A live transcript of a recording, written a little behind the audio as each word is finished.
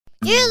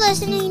You're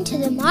listening to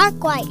The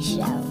Mark White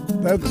Show.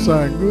 That's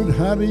good.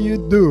 How do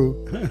you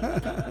do?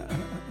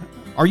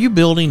 Are you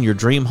building your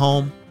dream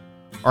home?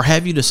 Or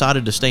have you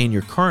decided to stay in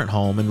your current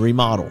home and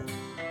remodel?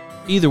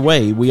 Either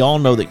way, we all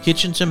know that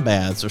kitchens and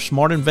baths are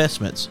smart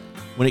investments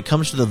when it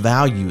comes to the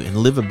value and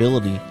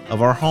livability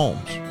of our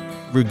homes.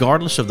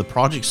 Regardless of the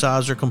project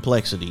size or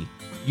complexity,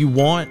 you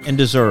want and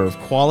deserve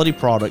quality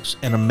products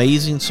and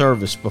amazing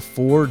service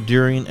before,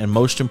 during, and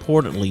most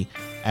importantly,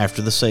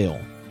 after the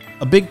sale.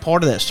 A big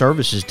part of that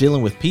service is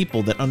dealing with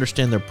people that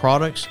understand their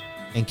products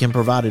and can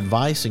provide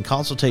advice and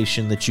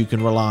consultation that you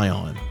can rely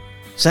on.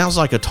 Sounds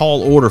like a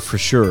tall order for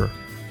sure.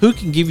 Who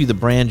can give you the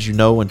brands you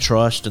know and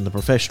trust and the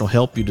professional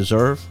help you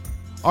deserve?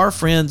 Our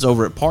friends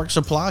over at Park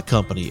Supply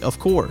Company, of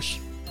course.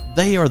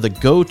 They are the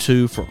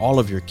go-to for all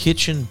of your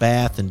kitchen,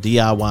 bath, and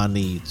DIY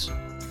needs.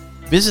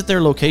 Visit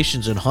their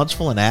locations in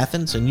Huntsville and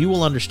Athens, and you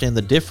will understand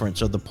the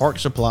difference of the Park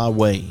Supply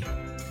way.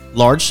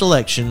 Large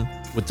selection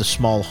with the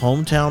small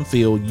hometown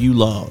feel you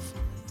love.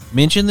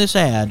 Mention this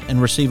ad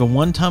and receive a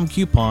one-time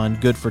coupon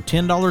good for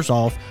 $10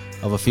 off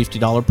of a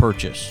 $50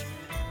 purchase.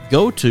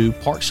 Go to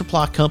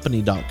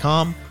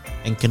parksupplycompany.com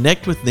and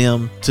connect with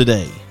them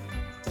today.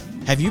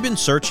 Have you been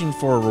searching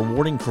for a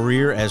rewarding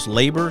career as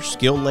labor,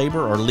 skilled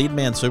labor, or lead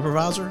man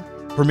supervisor?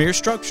 Premier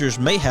Structures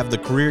may have the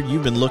career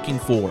you've been looking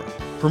for.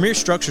 Premier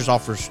Structures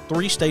offers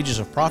 3 stages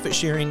of profit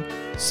sharing,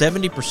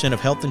 70%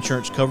 of health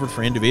insurance covered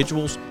for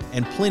individuals,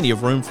 and plenty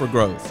of room for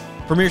growth.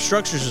 Premier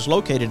Structures is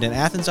located in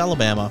Athens,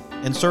 Alabama,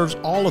 and serves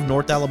all of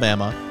North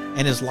Alabama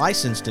and is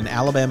licensed in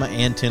Alabama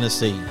and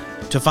Tennessee.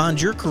 To find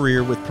your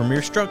career with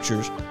Premier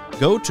Structures,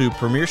 go to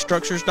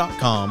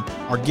premierstructures.com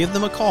or give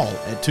them a call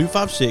at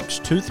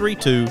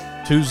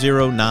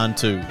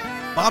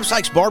 256-232-2092. Bob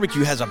Sykes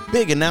Barbecue has a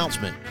big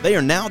announcement. They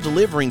are now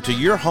delivering to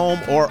your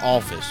home or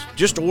office.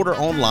 Just order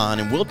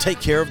online and we'll take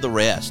care of the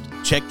rest.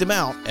 Check them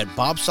out at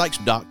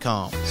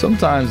bobsykes.com.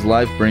 Sometimes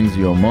life brings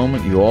you a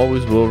moment you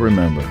always will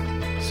remember.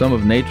 Some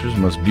of nature's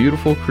most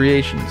beautiful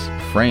creations,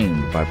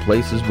 framed by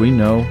places we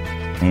know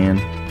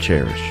and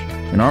cherish.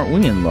 And aren't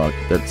we in luck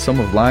that some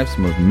of life's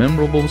most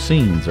memorable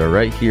scenes are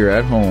right here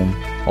at home,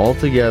 all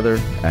together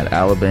at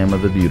Alabama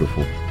the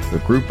Beautiful, the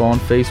group on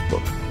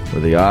Facebook,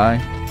 where the eye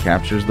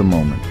captures the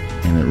moment.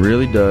 And it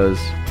really does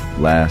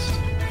last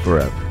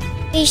forever.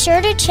 Be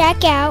sure to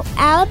check out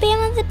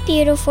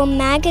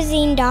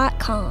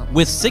alabamathebeautifulmagazine.com.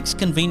 With 6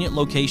 convenient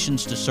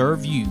locations to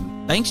serve you,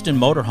 Bankston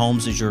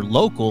Motorhomes is your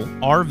local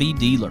RV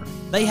dealer.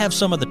 They have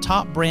some of the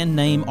top brand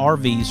name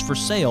RVs for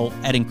sale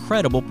at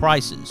incredible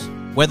prices.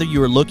 Whether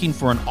you are looking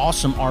for an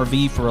awesome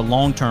RV for a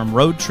long-term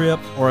road trip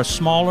or a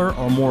smaller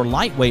or more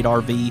lightweight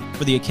RV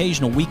for the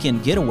occasional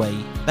weekend getaway,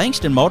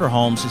 Bankston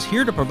Motorhomes is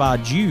here to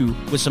provide you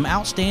with some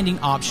outstanding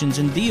options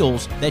and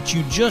deals that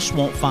you just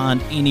won't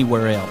find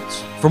anywhere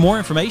else. For more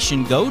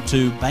information, go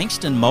to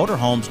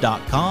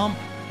bankstonmotorhomes.com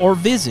or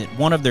visit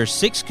one of their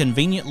 6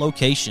 convenient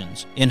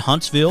locations in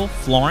Huntsville,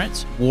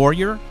 Florence,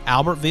 Warrior,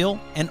 Albertville,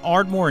 and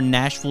Ardmore in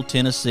Nashville,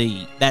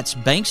 Tennessee. That's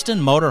Bankston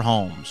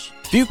Motorhomes.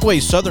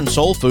 Fuquay's Southern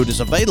Soul Food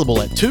is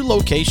available at 2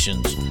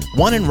 locations,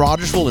 one in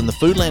Rogersville in the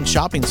Foodland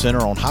Shopping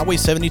Center on Highway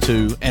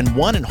 72 and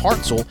one in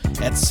Hartselle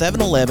at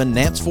 711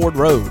 Nance Ford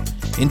Road.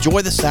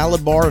 Enjoy the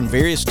salad bar and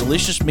various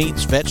delicious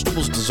meats,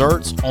 vegetables,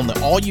 desserts on the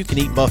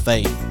all-you-can-eat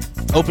buffet.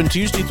 Open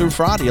Tuesday through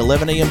Friday,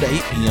 11 a.m. to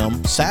 8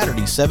 p.m.,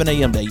 Saturday, 7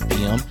 a.m. to 8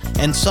 p.m.,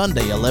 and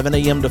Sunday, 11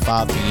 a.m. to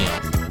 5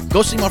 p.m.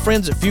 Go see my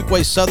friends at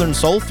Fuquay's Southern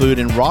Soul Food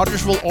in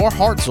Rogersville or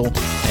Hartselle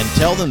and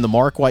tell them the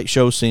Mark White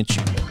Show sent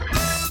you.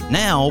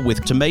 Now,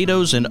 with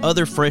tomatoes and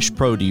other fresh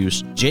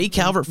produce, J.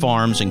 Calvert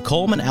Farms in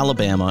Coleman,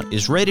 Alabama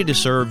is ready to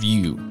serve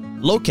you.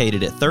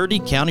 Located at 30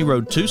 County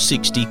Road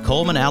 260,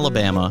 Coleman,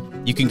 Alabama,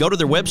 you can go to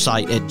their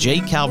website at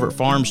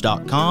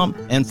jcalvertfarms.com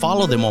and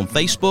follow them on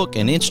Facebook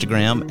and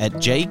Instagram at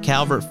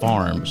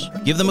jcalvertfarms.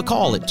 Give them a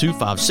call at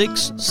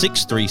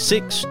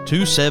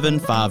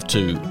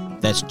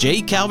 256-636-2752. That's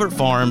J. Calvert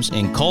Farms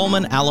in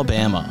Coleman,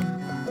 Alabama.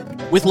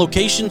 With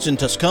locations in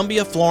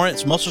Tuscumbia,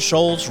 Florence, Muscle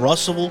Shoals,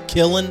 Russellville,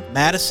 Killen,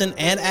 Madison,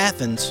 and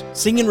Athens,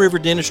 Singing River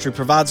Dentistry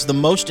provides the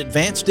most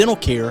advanced dental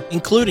care,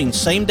 including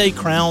same-day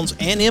crowns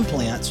and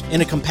implants, in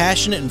a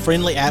compassionate and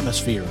friendly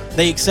atmosphere.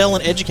 They excel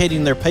in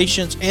educating their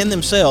patients and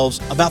themselves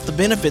about the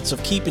benefits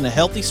of keeping a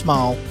healthy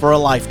smile for a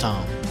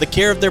lifetime. The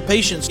care of their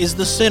patients is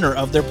the center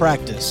of their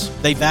practice.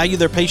 They value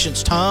their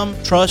patients'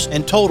 time, trust,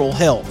 and total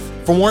health.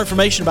 For more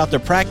information about their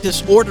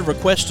practice or to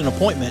request an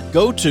appointment,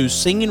 go to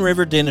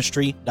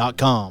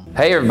singingriverdentistry.com.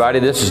 Hey everybody,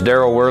 this is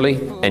Darryl Worley,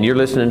 and you're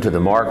listening to The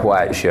Mark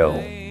White Show.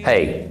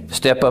 Hey,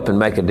 step up and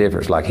make a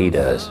difference like he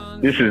does.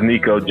 This is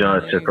Nico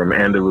Johnson from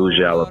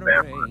Andalusia,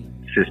 Alabama,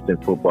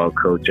 assistant football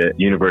coach at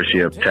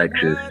University of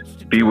Texas.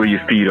 Be where your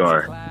feet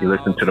are. You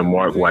listen to The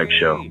Mark White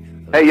Show.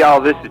 Hey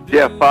y'all, this is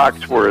Jeff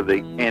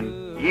Foxworthy,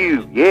 and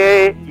you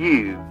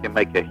can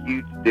make a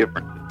huge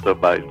difference in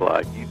somebody's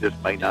life. You just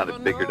may not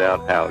have figured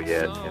out how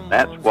yet, and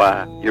that's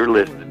why you're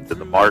listening to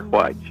The Mark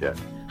White Show.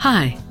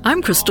 Hi,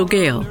 I'm Crystal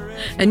Gale,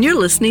 and you're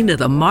listening to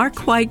The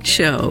Mark White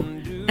Show.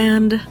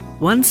 And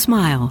one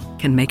smile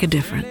can make a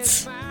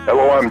difference.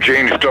 Hello, I'm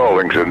Gene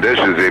Stallings, and this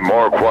is the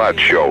Mark White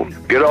Show.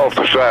 Get off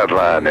the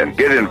sideline and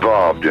get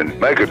involved and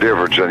make a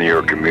difference in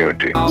your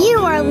community. You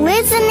are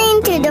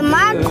listening to the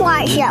Mark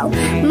White Show.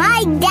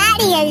 My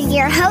daddy is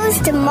your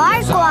host,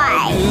 Mark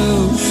White.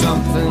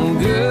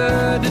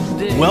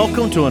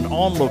 Welcome to an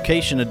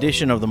on-location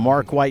edition of the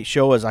Mark White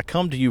Show as I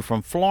come to you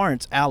from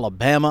Florence,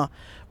 Alabama,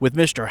 with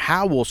Mr.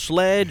 Howell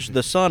Sledge,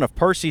 the son of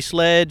Percy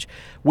Sledge.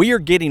 We are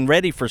getting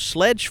ready for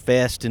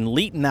Sledgefest in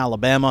Leighton,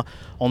 Alabama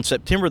on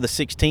September the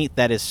 16th.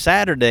 That is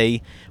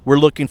Saturday. We're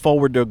looking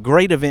forward to a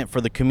great event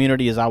for the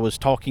community. As I was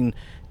talking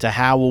to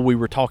Howell, we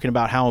were talking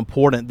about how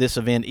important this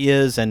event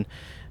is, and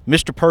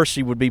Mr.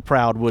 Percy would be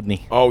proud, wouldn't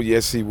he? Oh,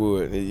 yes, he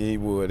would. He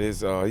would.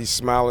 He's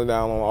smiling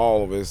down on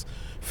all of his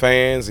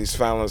fans. He's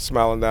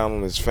smiling down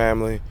on his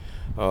family.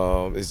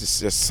 It's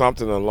just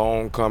something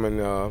along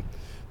coming.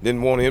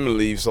 Didn't want him to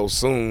leave so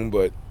soon,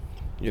 but,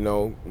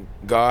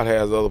 God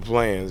has other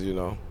plans,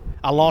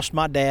 I lost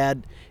my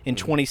dad in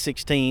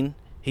 2016.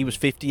 He was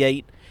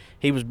 58.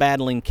 He was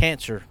battling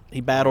cancer.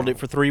 He battled it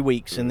for 3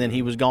 weeks, and then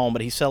he was gone.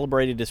 But he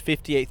celebrated his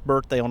 58th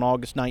birthday on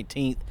August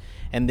 19th,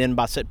 and then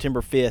by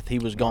September 5th, he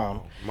was gone.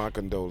 Wow. My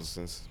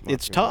condolences.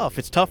 It's tough.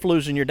 It's tough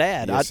losing your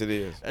dad. Yes, it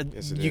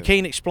is. You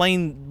can't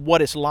explain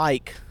what it's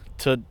like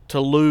to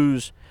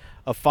lose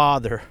a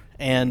father.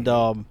 And,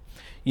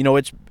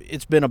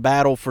 it's been a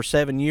battle for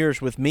 7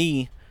 years with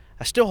me.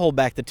 I still hold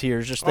back the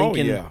tears just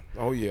thinking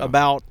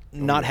about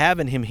not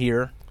having him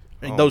here.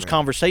 Those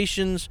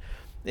conversations,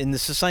 and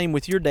it's the same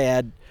with your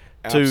dad.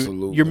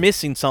 Absolutely. You're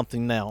missing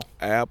something now.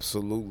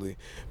 Absolutely.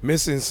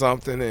 Missing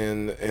something,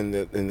 and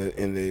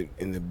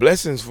the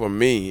blessings for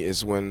me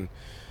is when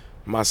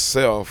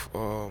myself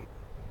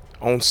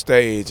on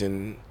stage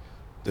and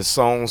the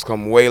songs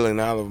come wailing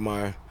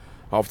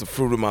off the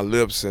fruit of my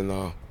lips, and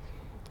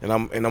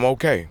I'm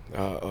okay.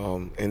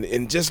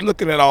 And just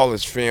looking at all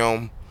this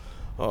film,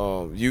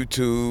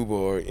 YouTube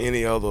or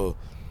any other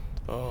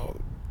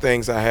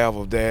things I have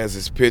of Dad's,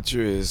 his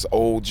picture, his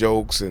old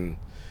jokes, and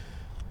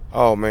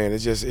oh man,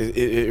 it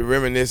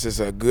reminisces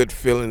a good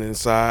feeling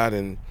inside,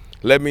 and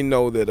let me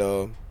know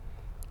that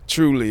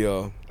truly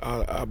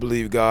I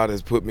believe God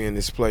has put me in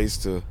this place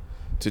to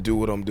do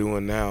what I'm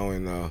doing now,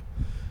 and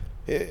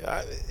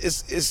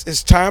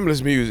it's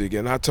timeless music.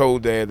 And I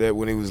told Dad that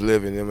when he was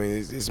living. I mean,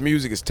 his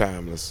music is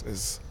timeless.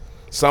 It's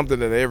something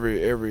that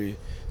every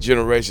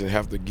generation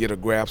have to get a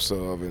grasp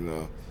of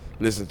and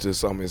listen to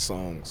some of his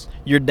songs.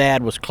 Your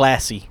dad was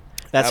classy.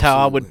 That's Absolutely.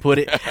 how I would put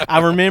it. I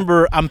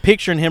remember, I'm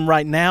picturing him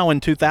right now in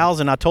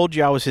 2000. I told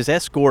you I was his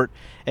escort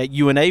at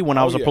UNA when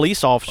I was a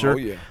police officer. Oh,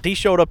 yeah. He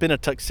showed up in a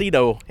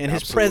tuxedo, and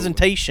his Absolutely.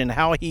 presentation,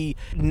 how he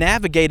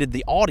navigated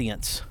the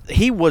audience.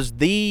 He was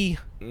the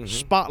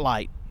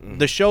spotlight. Mm-hmm.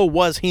 The show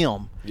was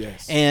him.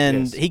 Yes.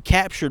 And yes. he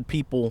captured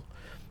people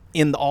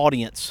in the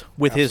audience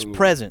with his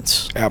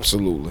presence.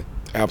 Absolutely.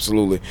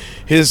 Absolutely.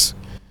 His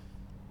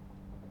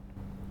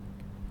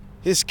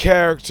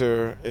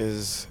character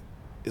is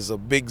a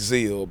big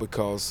zeal,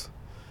 because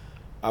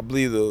I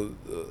believe the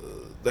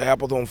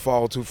apple don't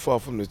fall too far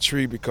from the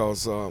tree,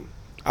 because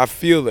I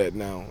feel that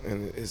now,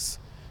 and it's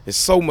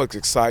so much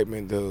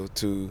excitement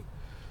to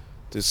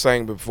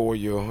sing before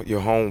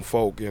your home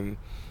folk. And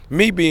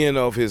me being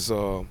of his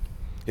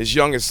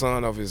youngest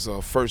son of his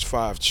first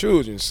 5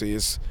 children, see,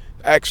 it's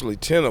actually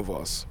 10 of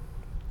us.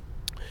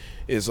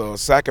 His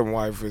second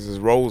wife is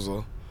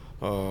Rosa.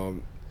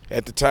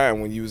 At the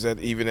time when you was at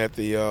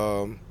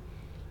the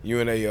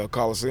UNA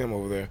Coliseum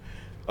over there,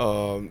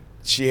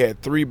 she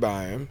had 3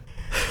 by him,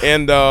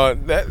 and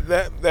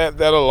that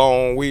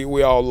alone,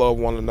 we all love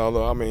one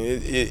another. I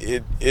mean,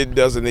 it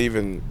doesn't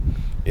even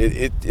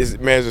it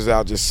measures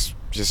out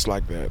just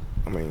like that.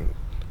 I mean,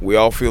 we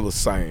all feel the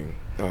same,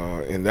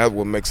 and that's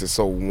what makes it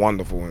so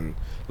wonderful and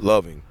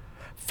loving.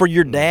 For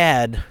your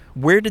dad,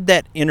 where did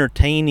that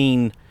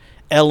entertaining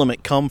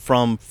element come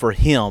from for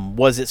him?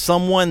 Was it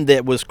someone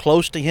that was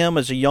close to him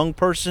as a young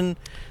person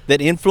that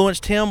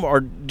influenced him,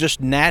 or just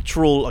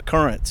natural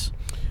occurrence?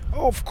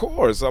 Oh, of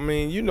course. I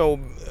mean,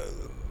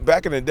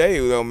 back in the day,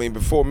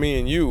 before me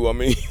and you,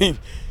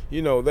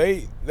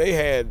 they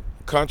had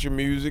country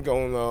music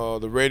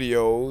on the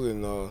radios,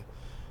 and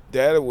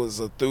Dad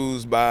was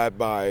enthused by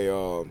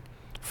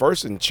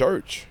first in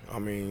church. I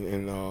mean,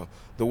 and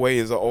the way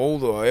his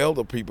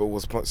elder people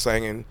was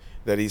singing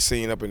that he's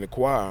seen up in the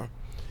choir.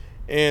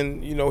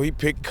 And, he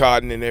picked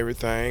cotton and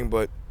everything,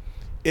 but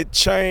it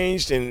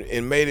changed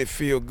and made it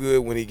feel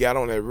good when he got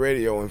on that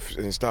radio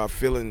and started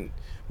feeling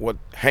what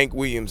Hank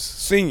Williams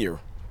Sr.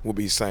 would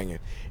be singing.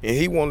 And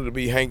he wanted to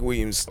be Hank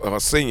Williams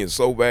Sr.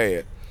 so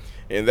bad.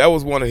 And that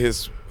was one of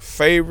his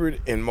favorite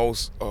and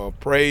most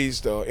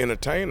praised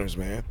entertainers,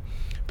 man.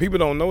 People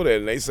don't know that.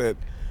 And they said,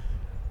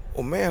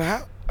 oh,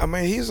 man,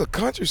 he's a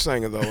country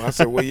singer, though. I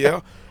said, well, yeah.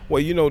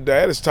 Well,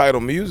 Dad's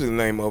title music, the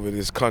name of it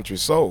is Country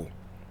Soul.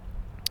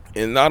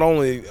 And not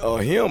only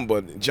him,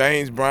 but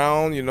James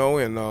Brown, and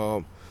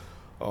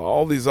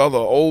all these other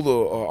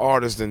older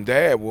artists than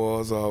Dad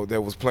was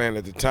that was playing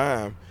at the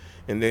time.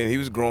 And then he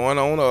was growing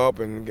on up,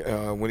 and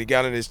when he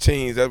got in his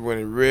teens, that's when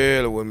it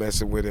really was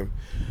messing with him.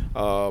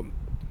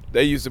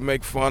 they used to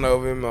make fun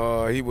of him.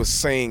 He would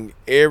sing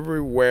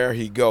everywhere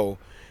he go,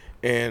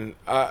 and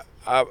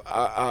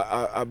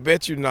I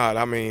bet you not.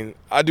 I mean,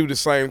 I do the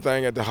same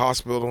thing at the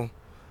hospital.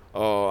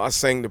 I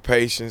sing to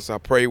patients. I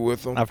pray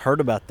with them. I've heard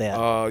about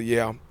that.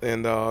 Yeah,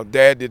 and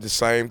Dad did the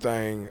same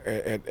thing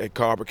at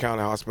Carver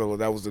County Hospital.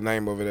 That was the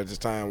name of it at the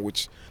time,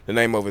 which the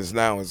name of it is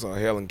now is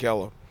Helen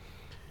Keller.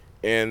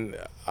 And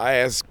I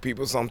ask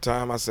people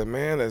sometime, I said,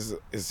 man, is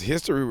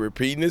history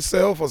repeating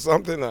itself or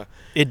something?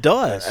 It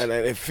does. And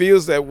it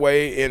feels that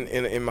way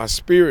in my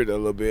spirit a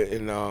little bit.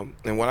 And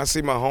when I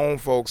see my home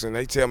folks and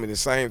they tell me the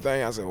same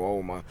thing, I say,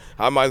 oh, my,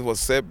 I might as well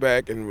sit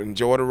back and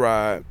enjoy the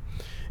ride.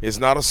 It's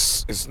not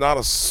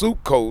a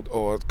suit coat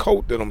or a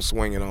coat that I'm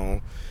swinging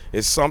on.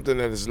 It's something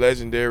that is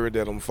legendary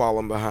that I'm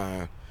following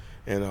behind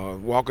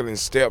and walking in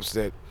steps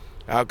that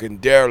I can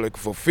barely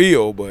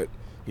fulfill, but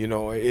you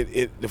know,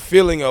 the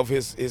feeling of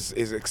his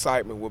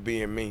excitement will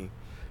be in me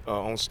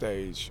on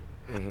stage.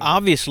 Mm-hmm.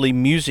 Obviously,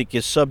 music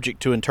is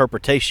subject to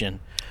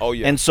interpretation. Oh,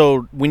 yeah. And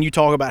so when you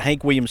talk about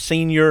Hank Williams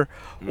Sr.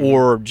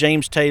 or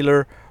James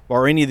Taylor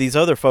or any of these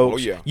other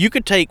folks, you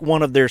could take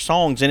one of their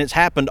songs, and it's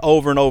happened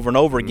over and over and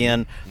over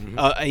again,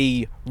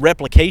 a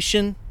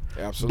replication,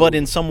 but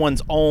in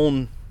someone's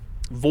own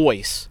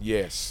voice.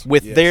 Yes.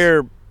 With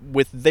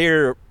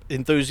their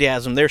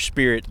enthusiasm, their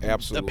spirit,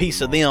 absolutely, a piece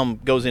of them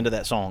goes into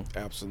that song.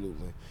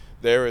 Absolutely.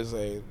 There's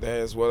a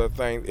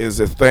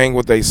thing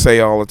what they say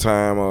all the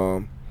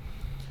time.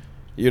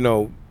 You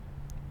know,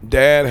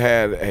 Dad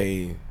had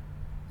a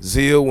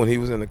zeal when he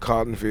was in the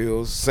cotton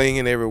fields,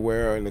 singing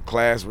everywhere in the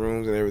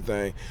classrooms and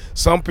everything.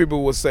 Some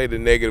people would say the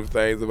negative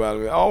things about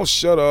him. Oh,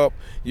 shut up!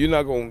 You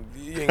ain't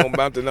gonna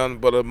amount to nothing.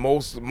 But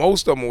most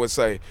of them would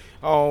say,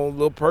 "Oh,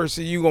 little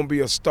Percy, you gonna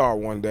be a star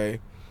one day."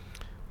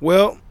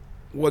 Well,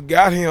 what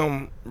got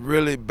him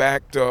really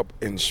backed up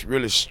and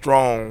really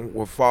strong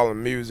with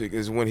following music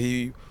is when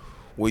he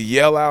would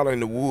yell out in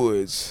the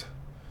woods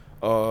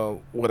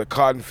where the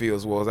cotton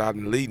fields was out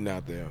in Leighton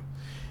out there,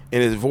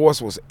 and his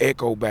voice was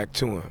echoed back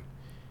to him.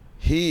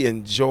 He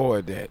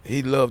enjoyed that.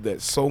 He loved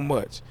that so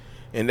much,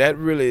 and that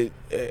really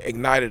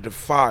ignited the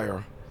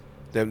fire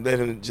that let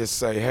him just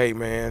say, hey,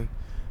 man,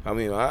 I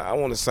mean, I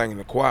want to sing in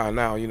the choir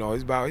now. You know,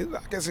 I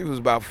guess he was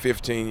about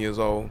 15 years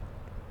old.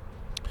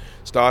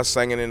 Started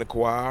singing in the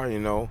choir, you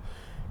know,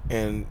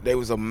 and they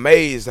was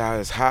amazed how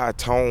his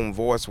high-tone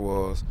voice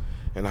was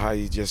and how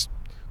he just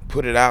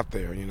put it out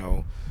there, you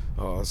know,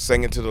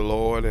 singing to the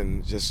Lord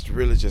and just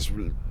really just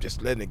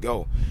letting it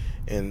go.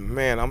 And,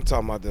 man, I'm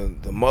talking about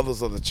the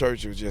mothers of the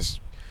church who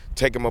just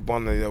take him up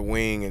under their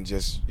wing and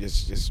just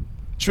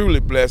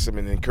truly bless him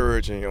and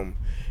encouraging him.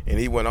 And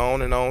he went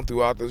on and on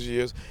throughout those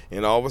years.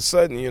 And all of a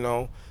sudden, you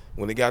know,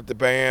 when he got the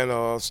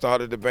band,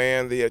 started the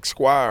band, the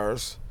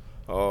Esquires,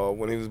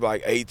 when he was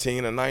like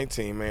 18 or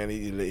 19, man,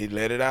 he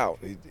let it out.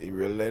 He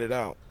really let it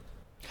out.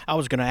 I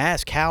was going to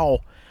ask how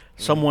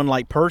someone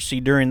like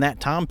Percy during that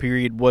time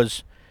period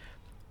was,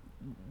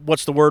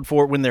 what's the word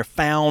for it, when they're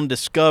found,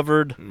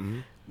 discovered,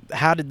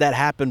 how did that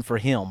happen for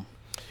him?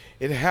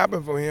 It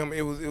happened for him.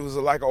 It was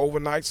like an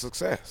overnight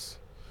success.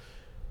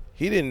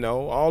 He didn't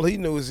know. All he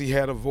knew is he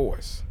had a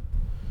voice.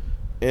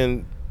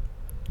 And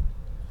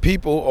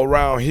people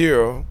around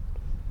here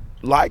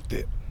liked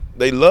it.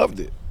 They loved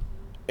it.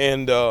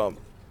 And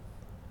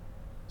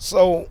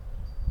so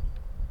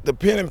the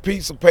pen and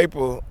piece of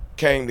paper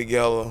came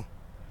together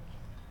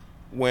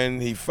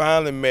when he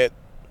finally met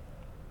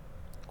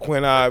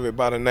Quinn Ivy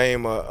by the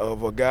name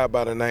of a guy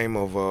by the name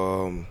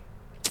of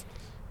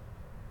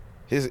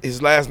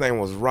his last name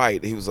was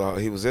Wright. He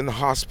was in the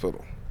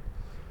hospital,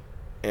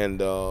 and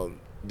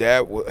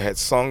Dad had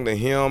sung to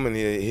him, and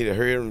he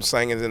heard him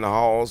singing in the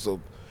halls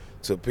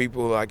to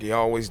people like he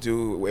always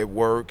do at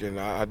work, and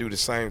I do the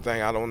same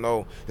thing. I don't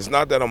know. It's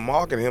not that I'm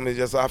mocking him. It's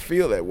just I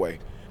feel that way,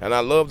 and I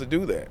love to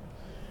do that.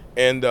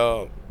 And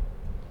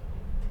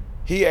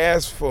he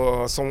asked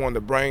for someone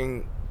to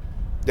bring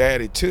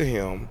Daddy to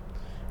him,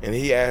 and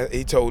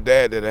he told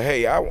Dad that,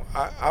 hey, I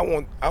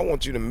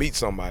want you to meet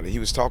somebody. He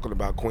was talking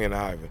about Quinn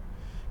Ivy,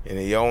 and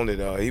he owned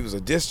it. He was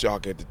a disc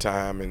jockey at the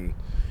time, and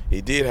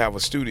he did have a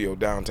studio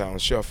downtown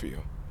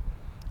Sheffield,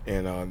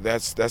 and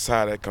that's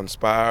how that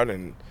conspired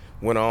and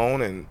went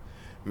on. And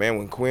man,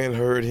 when Quinn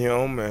heard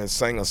him and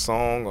sang a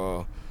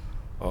song,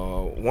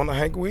 one of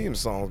Hank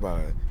Williams' songs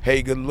about it,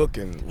 "Hey, good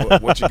looking,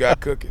 what you got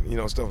cooking," you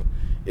know, stuff.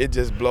 It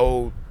just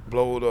blowed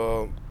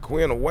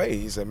Quinn away.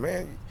 He said,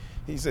 "Man,"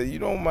 he said, "you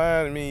don't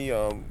mind me?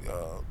 Why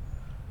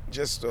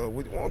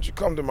don't you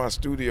come to my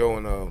studio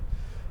and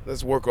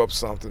let's work up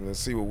something and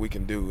see what we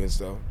can do and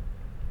stuff."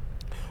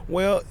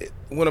 Well,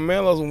 When a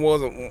Man Loves a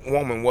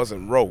Woman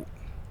wasn't wrote,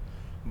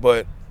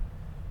 but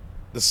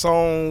the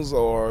songs,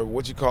 or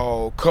what you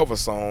call cover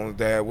songs,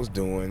 Dad was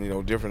doing, you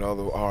know, different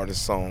other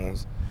artists'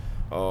 songs.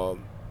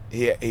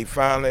 He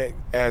finally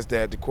asked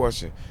Dad the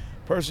question,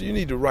 "Percy, you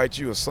need to write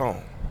you a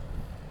song."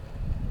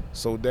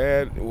 So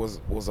Dad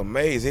was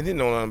amazed. He didn't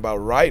know nothing about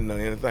writing or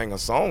anything, a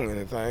song or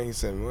anything. He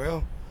said,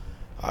 "Well,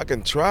 I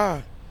can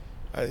try."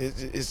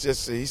 It's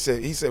just he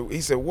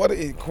said what?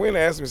 Quinn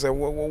asked me, said,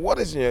 well, what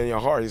is in your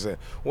heart? He said,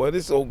 well,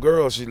 this old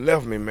girl, she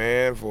left me,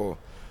 man, for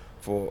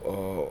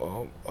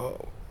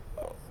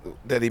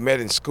that he met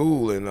in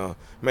school, and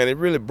man, it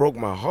really broke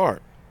my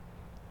heart.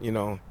 You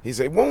know, he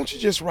said, won't you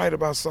just write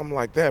about something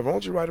like that?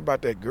 Won't you write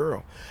about that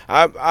girl?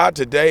 I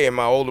today, and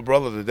my older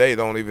brother today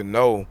don't even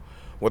know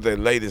what that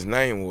lady's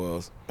name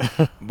was,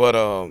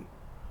 but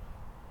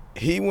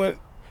he went.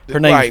 Her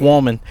name's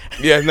Woman.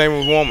 Yeah, his name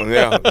was Woman.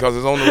 Yeah, because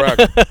it's on the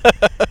record.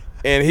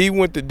 And he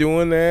went to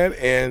doing that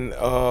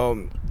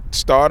and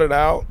started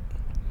out,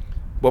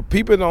 but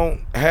people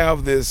don't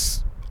have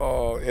this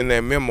in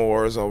their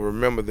memoirs or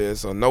remember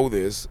this or know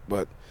this.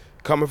 But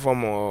coming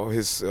from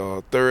his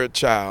third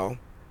child,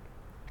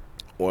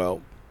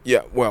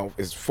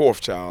 his fourth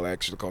child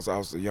actually, because I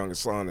was the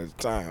youngest son at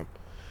the time.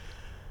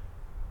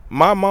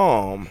 My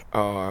mom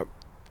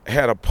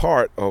had a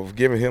part of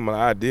giving him an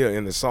idea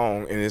in the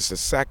song, and it's the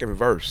second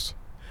verse.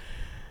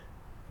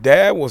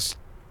 Dad was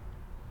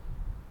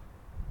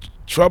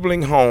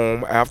troubling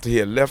home after he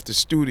had left the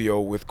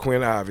studio with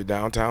Quinn Ivy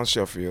downtown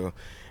Sheffield,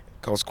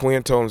 because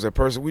Quinn told him, that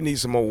Percy, we need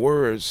some more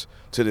words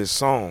to this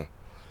song.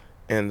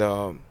 And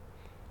the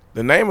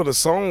name of the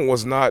song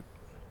was not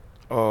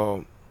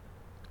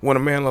When a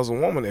Man Loves a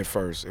Woman at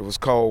first. It was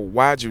called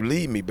Why'd You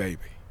Leave Me,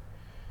 Baby?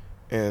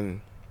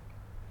 And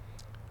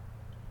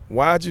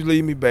why'd you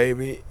leave me,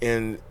 baby?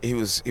 And he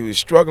was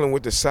struggling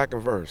with the second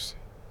verse.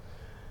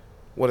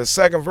 Well, the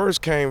second verse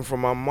came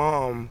from my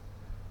mom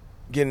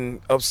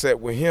getting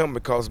upset with him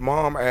because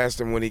mom asked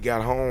him when he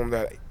got home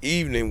that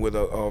evening with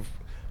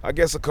I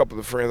guess a couple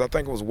of friends. I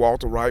think it was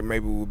Walter Wright,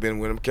 maybe who'd been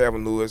with him,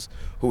 Kevin Lewis,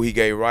 who he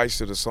gave rights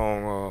to the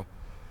song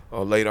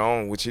later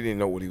on, which he didn't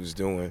know what he was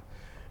doing.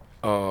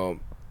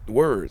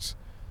 Words.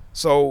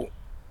 So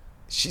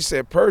she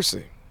said,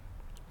 Percy,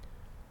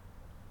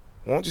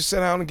 why don't you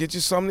sit down and get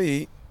you something to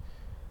eat?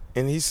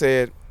 And he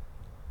said,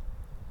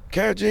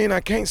 Cara Jean, I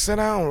can't sit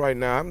down right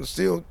now.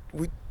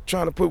 We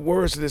trying to put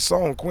words to this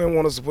song. Quinn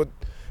wants us to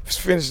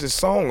finish this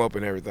song up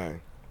and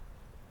everything.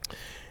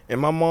 And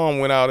my mom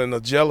went out in a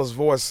jealous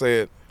voice,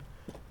 said,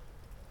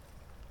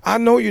 I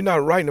know you're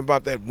not writing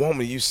about that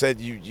woman you said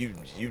you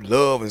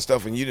love and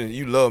stuff, and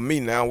you love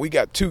me now. We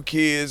got 2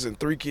 kids and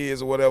 3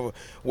 kids or whatever.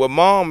 Well,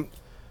 mom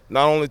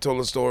not only told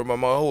the story, but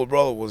my older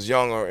brother was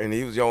younger, and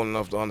he was young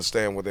enough to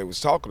understand what they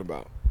was talking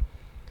about.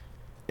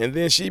 And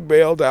then she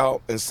bailed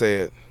out and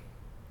said,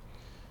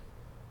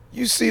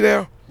 you see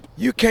there,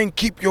 you can't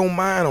keep your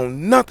mind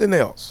on nothing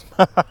else.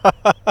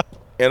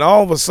 And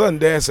all of a sudden,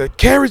 Dad said,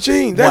 Cara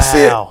Jean, that's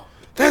wow.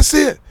 it. That's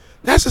it.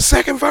 That's the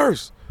second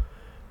verse.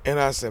 And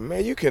I said,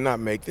 man, you cannot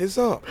make this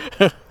up.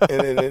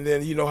 and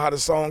then you know how the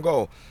song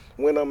goes.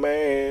 When a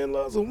man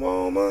loves a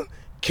woman,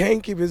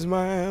 can't keep his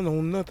mind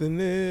on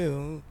nothing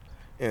else.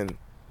 And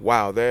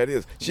wow, there it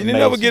is. She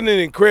didn't ever get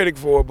any credit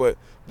for it, but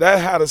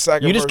that's how the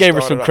second verse You just gave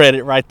her some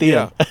credit right then.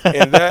 Yeah.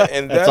 And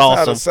that's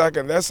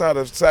awesome. That's how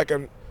the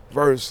second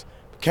verse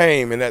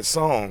came in that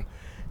song.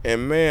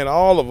 And man,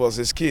 all of us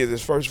as kids,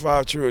 his first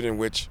 5 children,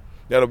 which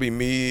that'll be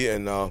me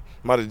and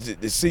my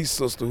deceased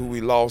sister who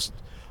we lost,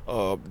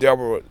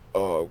 Deborah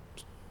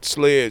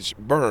Sledge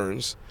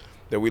Burns,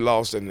 that we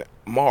lost in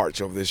March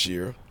of this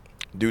year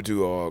due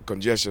to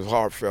congestive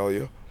heart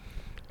failure.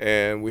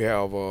 And we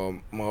have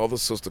my other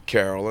sister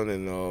Carolyn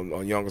and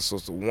our younger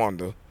sister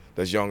Wanda,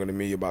 that's younger than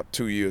me, about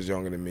 2 years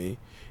younger than me,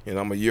 and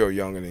I'm a year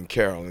younger than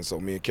Carolyn. So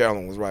me and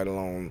Carolyn was right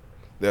along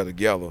there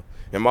together.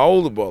 And my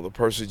older brother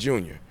Percy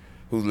Jr.,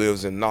 who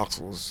lives in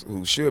Knoxville,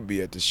 who should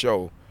be at the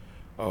show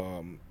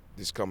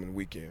this coming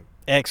weekend.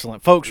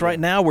 Excellent. Folks, right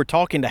now we're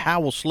talking to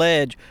Howell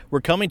Sledge.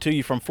 We're coming to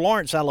you from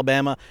Florence,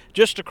 Alabama,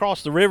 just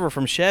across the river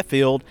from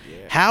Sheffield.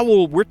 Yeah.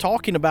 Howell, we're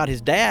talking about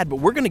his dad, but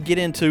we're going to get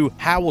into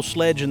Howell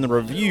Sledge and the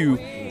Revue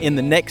in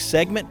the next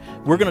segment.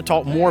 We're going to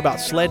talk more about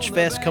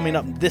Sledgefest coming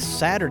up this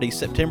Saturday,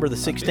 September the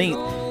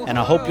 16th, and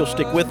I hope you'll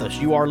stick with us.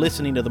 You are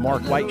listening to The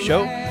Mark White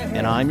Show,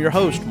 and I'm your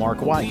host,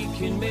 Mark White. We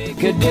can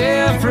make a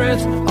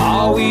difference.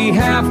 All we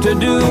have to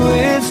do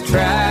is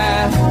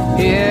try.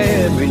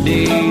 Yeah, every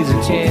day's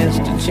a chance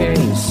to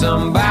change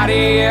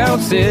somebody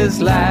else's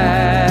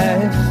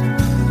life.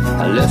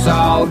 Let's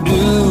all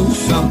do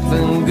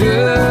something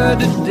good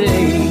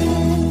today.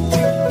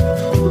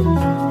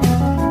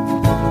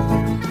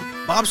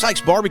 Bob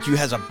Sykes Barbecue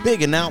has a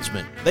big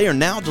announcement. They are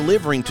now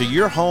delivering to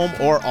your home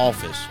or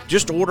office.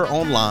 Just order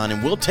online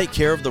and we'll take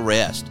care of the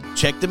rest.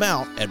 Check them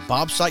out at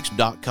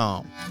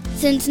bobsykes.com.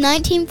 Since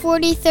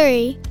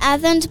 1943,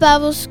 Athens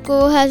Bible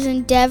School has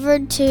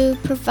endeavored to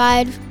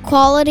provide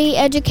quality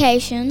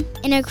education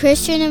in a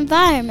Christian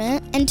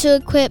environment and to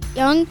equip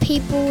young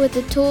people with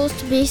the tools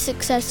to be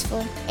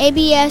successful.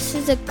 ABS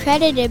is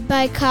accredited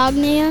by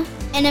Cognia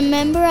and a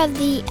member of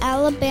the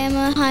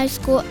Alabama High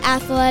School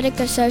Athletic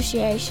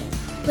Association.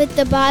 With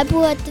the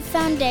Bible at the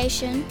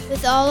foundation,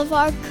 with all of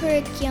our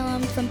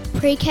curriculum from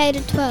pre-K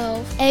to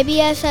 12,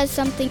 ABS has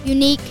something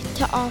unique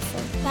to offer.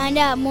 Find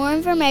out more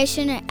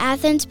information at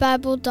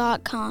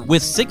athensbible.com.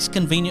 With 6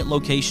 convenient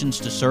locations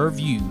to serve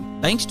you,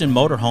 Bankston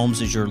Motorhomes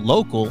is your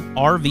local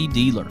RV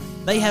dealer.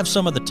 They have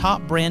some of the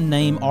top brand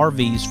name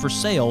RVs for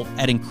sale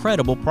at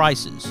incredible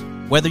prices.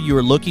 Whether you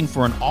are looking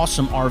for an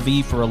awesome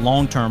RV for a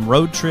long-term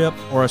road trip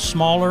or a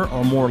smaller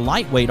or more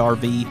lightweight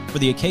RV for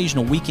the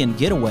occasional weekend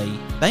getaway,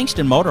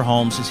 Bankston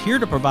Motorhomes is here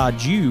to provide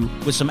you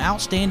with some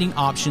outstanding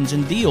options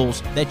and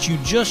deals that you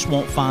just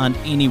won't find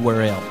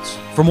anywhere else.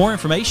 For more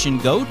information,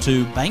 go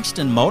to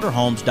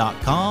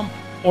bankstonmotorhomes.com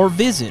or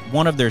visit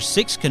one of their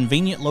 6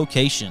 convenient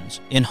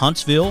locations in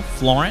Huntsville,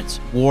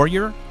 Florence,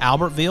 Warrior,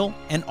 Albertville,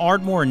 and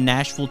Ardmore in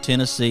Nashville,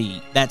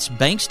 Tennessee. That's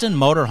Bankston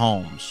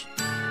Motorhomes.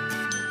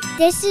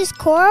 This is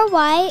Cora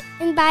White,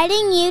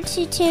 inviting you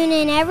to tune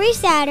in every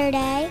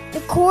Saturday to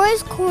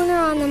Cora's Corner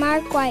on the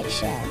Mark White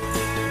Show.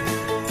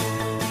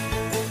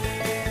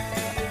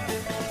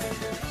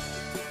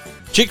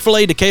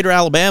 Chick-fil-A Decatur,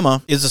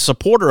 Alabama is a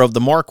supporter of the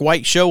Mark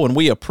White Show, and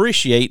we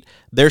appreciate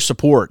their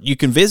support. You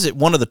can visit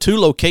one of the 2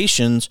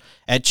 locations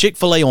at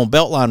Chick-fil-A on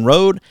Beltline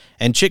Road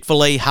and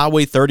Chick-fil-A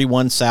Highway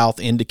 31 South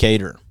in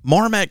Decatur.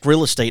 Marmac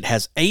Real Estate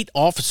has 8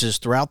 offices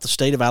throughout the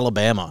state of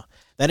Alabama.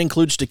 That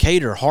includes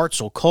Decatur,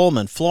 Hartselle,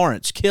 Coleman,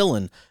 Florence,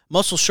 Killen,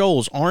 Muscle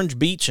Shoals, Orange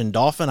Beach, and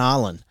Dauphin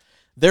Island.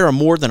 There are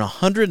more than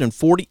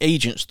 140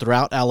 agents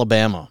throughout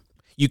Alabama.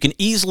 You can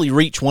easily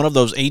reach one of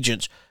those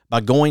agents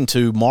by going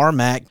to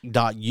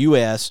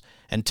marmac.us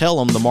and tell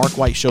them the Mark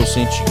White Show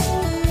sent you.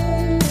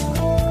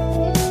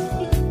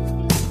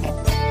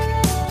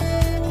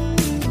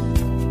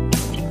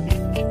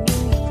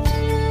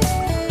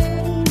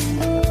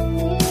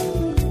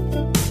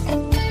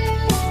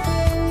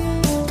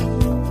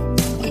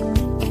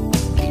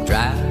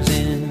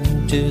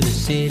 To the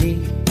city,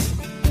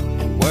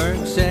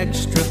 works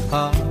extra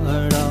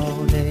hard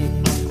all day,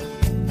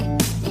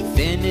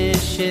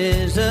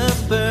 finishes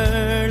up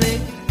early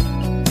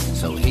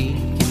so he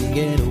can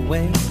get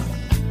away,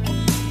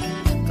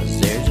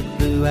 'cause there's a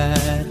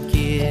blue-eyed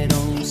kid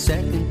on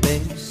second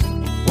base,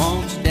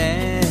 wants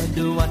dad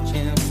to watch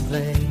him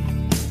play.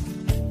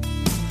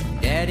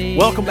 Daddy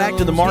Welcome back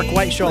to the Mark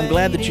White Show. I'm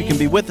glad that you can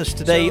be with us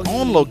today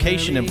on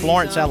location in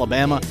Florence,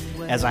 Alabama,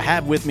 as I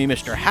have with me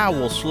Mr.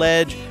 Howell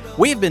Sledge.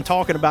 We have been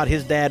talking about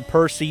his dad,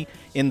 Percy.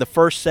 In the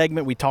first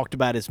segment, we talked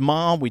about his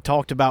mom. We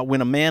talked about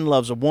When a Man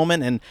Loves a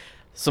Woman and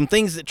some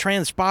things that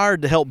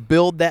transpired to help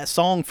build that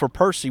song for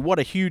Percy. What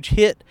a huge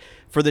hit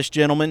for this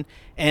gentleman.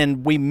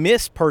 And we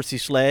miss Percy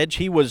Sledge.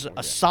 He was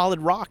a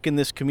solid rock in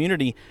this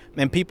community,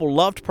 and people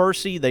loved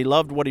Percy. They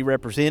loved what he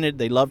represented.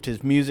 They loved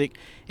his music.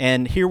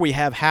 And here we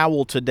have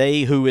Howell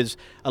today, who is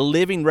a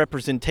living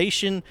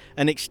representation,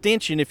 an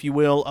extension, if you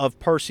will, of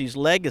Percy's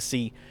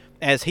legacy,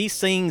 as he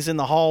sings in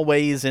the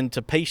hallways and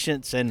to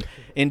patients and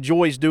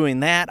enjoys doing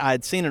that. I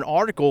had seen an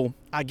article,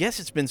 I guess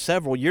it's been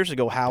several years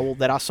ago, Howell,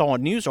 that I saw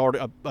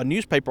a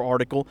newspaper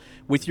article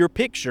with your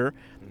picture,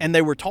 and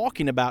they were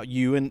talking about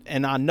you,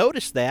 and I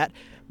noticed that,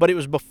 but it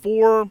was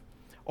before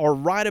or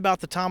right about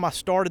the time I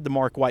started the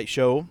Mark White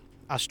Show.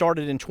 I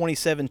started in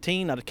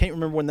 2017. I can't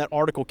remember when that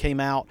article came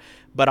out,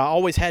 but I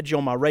always had you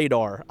on my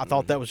radar. I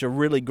thought that was a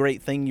really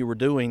great thing you were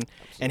doing,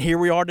 and here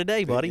we are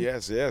today, buddy.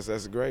 Yes,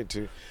 that's great.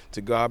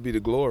 To God be the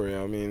glory.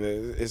 I mean,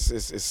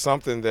 it's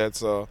something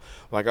that's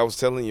like I was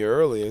telling you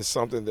earlier. It's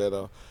something that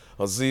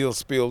a zeal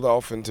spilled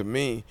off into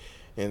me,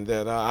 and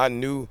that I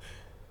knew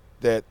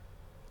that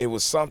it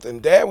was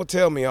something. Dad would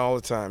tell me all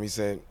the time. He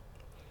said,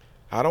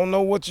 I don't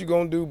know what you're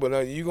going to do, but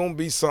you're going to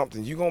be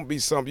something. You're going to be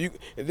something.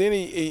 And then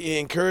he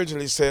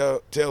encouragingly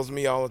tells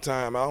me all the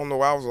time, I don't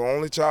know, I was the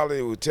only child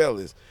that would tell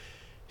this.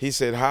 He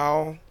said,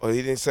 Howell, or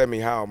he didn't say me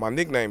Howell. My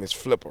nickname is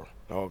Flipper.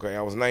 Okay,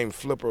 I was named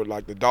Flipper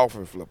like the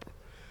dolphin flipper.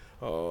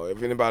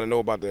 If anybody know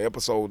about the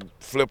episode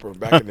Flipper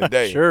back in the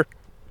day. Sure.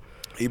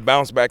 He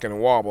bounced back in the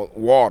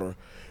water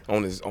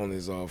on his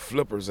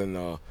flippers,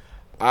 and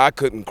I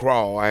couldn't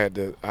crawl. I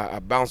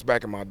bounced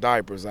back in my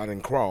diapers. I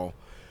didn't crawl.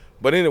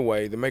 But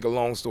anyway, to make a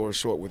long story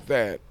short with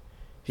that,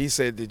 he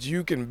said that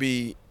you can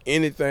be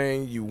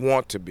anything you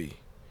want to be.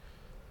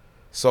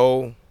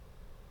 So,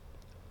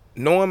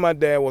 knowing my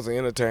dad was an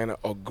entertainer,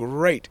 a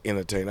great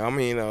entertainer, I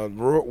mean,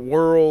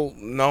 world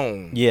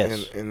known.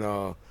 Yes. And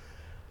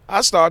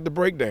I started to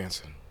break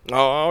dancing.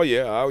 Oh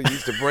yeah, I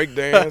used to break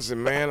dance,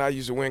 and man, I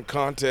used to win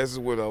contests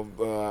with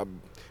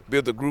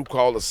built a group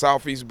called the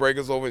Southeast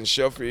Breakers over in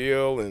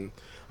Sheffield, and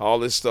all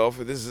this stuff.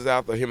 And this is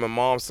after him and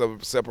Mom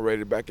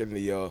separated back in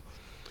the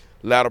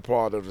latter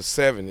part of the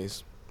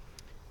 70s.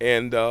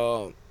 And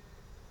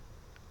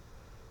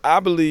I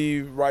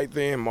believe right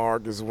then,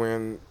 Mark, is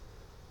when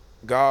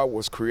God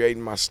was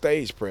creating my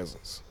stage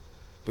presence,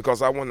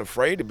 because I wasn't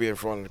afraid to be in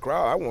front of the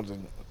crowd. I wanted to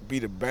be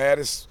the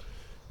baddest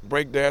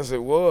break dancer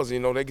it was. You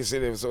know, they could sit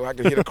there so I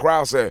could hear the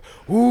crowd say,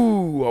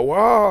 ooh, oh,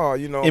 wow,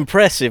 you know.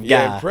 Impressive guy.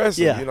 Yeah,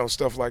 impressive, yeah. You know,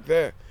 stuff like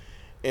that.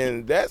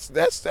 And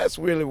that's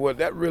really what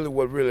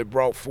really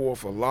brought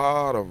forth a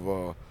lot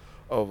of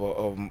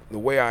the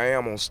way I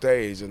am on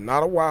stage. And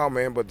not a wild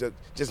man, but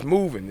just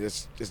moving,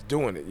 just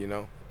doing it, you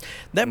know.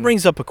 That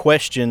brings up a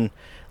question,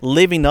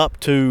 living up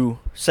to,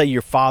 say,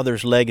 your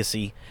father's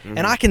legacy. Mm-hmm.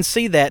 And I can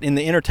see that in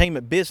the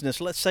entertainment business.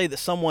 Let's say that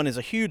someone is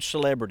a huge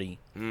celebrity,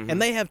 mm-hmm.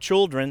 and they have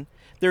children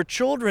their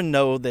children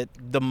know that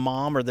the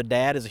mom or the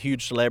dad is a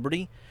huge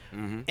celebrity,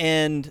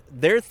 and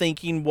they're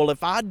thinking, well,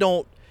 if I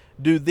don't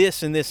do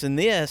this and this and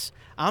this,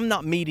 I'm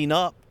not meeting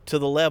up to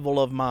the level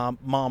of my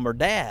mom or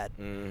dad.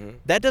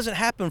 That doesn't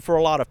happen for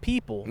a lot of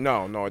people.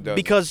 No, it doesn't.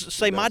 Because,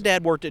 say, my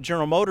dad worked at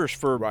General Motors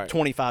for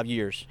 25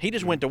 years. He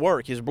just went to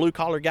work. He's a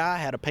blue-collar guy,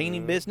 had a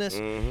painting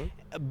business.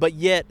 But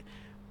yet,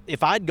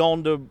 if I'd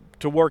gone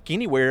to work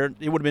anywhere,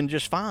 it would have been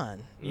just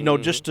fine, you know,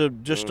 just to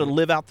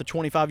live out the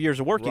 25 years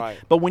of working.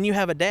 But when you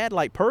have a dad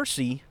like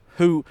Percy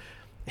who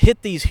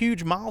hit these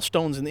huge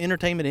milestones in the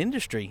entertainment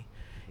industry,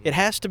 it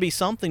has to be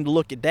something to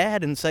look at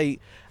Dad and say,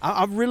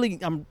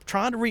 I'm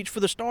trying to reach for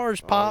the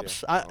stars,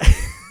 Pops.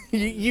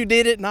 You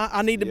did it, and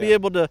I need to be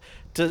able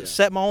to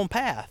set my own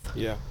path.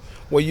 Yeah.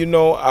 Well, you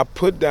know, I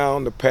put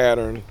down the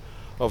pattern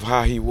of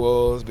how he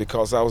was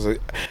because I was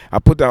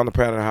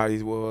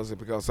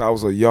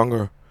a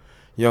younger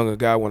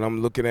guy. When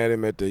I'm looking at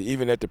him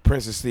even at the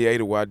Princess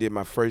Theater where I did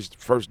my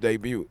first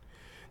debut,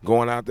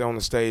 going out there on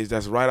the stage.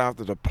 That's right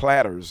after the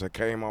Platters that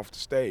came off the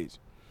stage.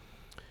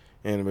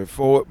 And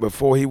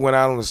before he went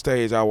out on the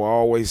stage, I would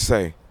always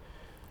say,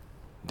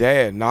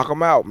 "Dad, knock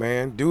him out,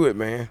 man. Do it,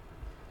 man."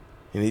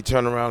 And he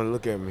turned around and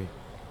looked at me.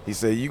 He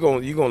said, "You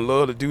gonna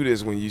love to do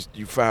this when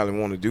you finally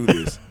want to do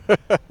this."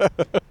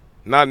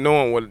 Not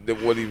knowing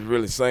what he was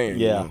really saying.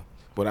 Yeah. You know?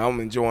 But I'm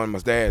enjoying my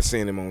dad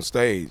seeing him on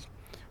stage.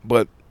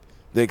 But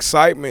the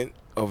excitement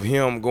of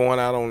him going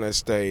out on that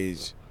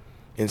stage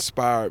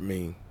inspired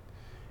me.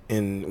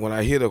 And when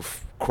I hear the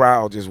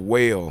crowd just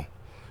wail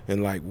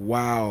and like,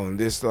 wow, and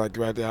this like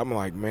right there, I'm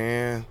like,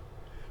 man,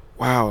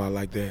 wow, I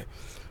like that.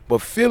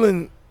 But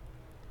filling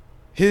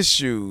his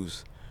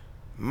shoes,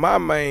 my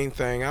main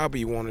thing I'll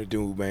be wanting to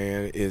do,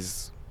 man,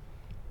 is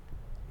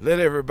let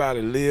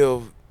everybody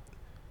live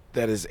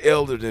that is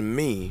elder than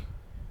me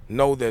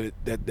know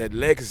that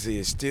legacy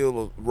is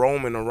still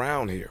roaming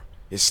around here.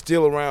 It's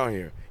still around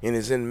here, and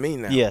it's in me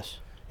now. Yes.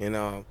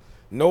 And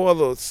no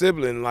other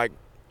sibling like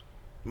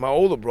my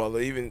older brother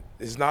even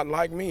is not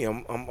like me.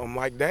 I'm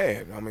like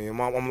Dad. I mean,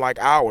 I'm like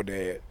our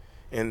dad,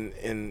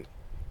 and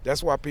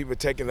that's why people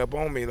taking up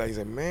on me. Like, they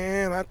say,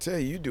 "Man, I tell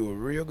you do a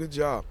real good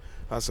job."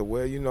 I said,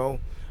 "Well, you know,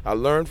 I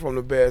learned from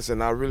the best,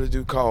 and I really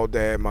do call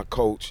Dad my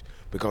coach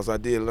because I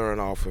did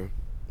learn off him.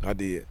 I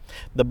did."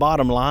 The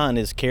bottom line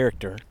is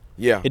character.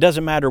 Yeah. It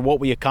doesn't matter what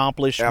we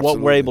accomplish, what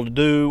we're able to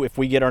do, if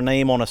we get our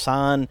name on a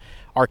sign.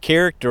 Our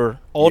character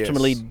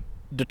ultimately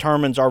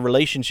determines our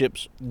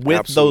relationships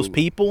with those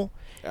people.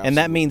 And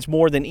that means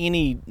more than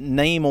any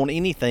name on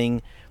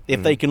anything.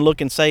 If they can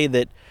look and say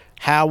that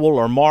Howell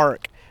or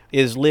Mark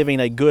is living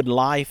a good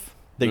life,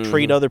 they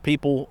treat other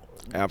people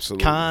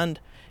kind,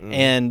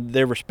 and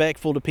they're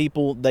respectful to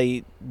people,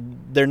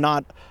 they're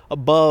not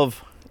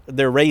above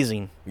their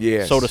raising,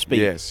 so to speak.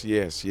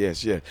 Yes.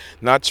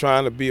 Not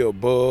trying to be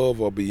above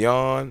or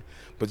beyond,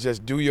 but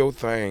just do your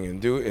thing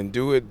and do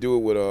it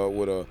with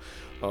a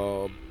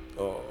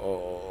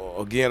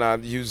again, I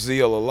use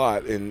zeal a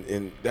lot,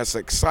 and that's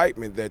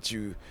excitement that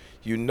you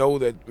know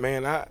that,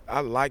 man, I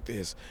like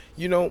this.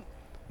 You know,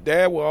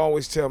 Dad will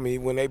always tell me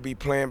when they be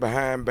playing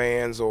behind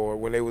bands or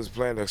when they was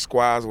playing, the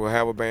squads will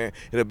have a band,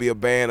 it'll be a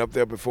band up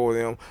there before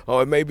them,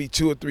 or it may be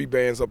 2 or 3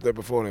 bands up there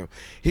before them.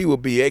 He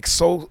would be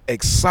so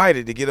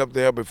excited to get up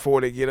there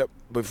before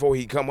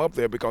he come up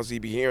there because he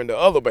be hearing the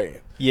other band.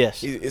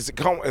 Yes.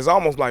 It's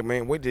almost like,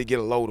 man, wait till they get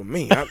a load of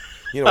me.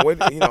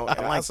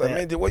 I said,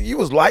 man, you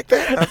was like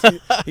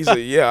that? He said,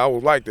 yeah, I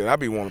was like that. I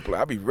be want to play.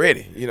 I be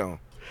ready, you know.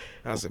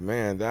 I said,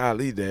 man,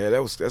 Ali, Dad,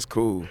 that's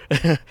cool.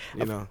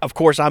 You know. Of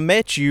course, I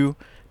met you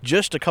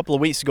just a couple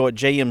of weeks ago at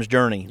JM's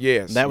Journey.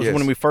 Yes. That was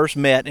when we first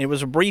met, and it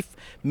was a brief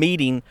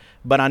meeting,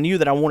 but I knew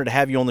that I wanted to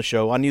have you on the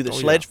show. I knew that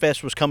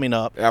Sledgefest was coming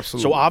up.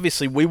 Absolutely. So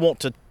obviously we want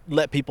to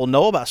let people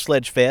know about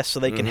Sledgefest so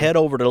they can head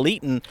over to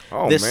Leighton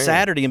this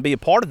Saturday and be a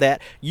part of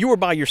that. You were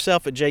by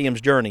yourself at JM's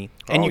Journey,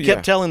 and you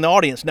kept telling the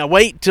audience, now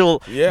wait till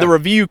the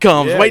review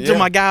comes. Wait till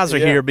my guys are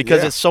here,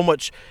 because it's so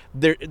much,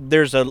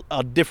 there's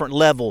a different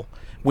level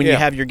when you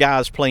have your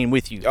guys playing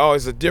with you. Oh,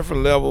 it's a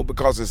different level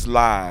because it's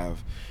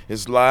live.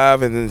 It's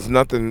live, and there's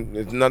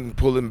nothing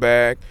pulling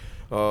back.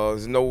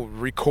 There's no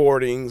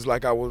recordings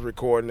like I was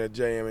recording at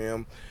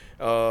JMM.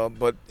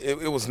 But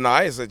it was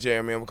nice at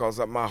JMM because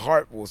my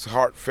heart was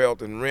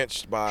heartfelt and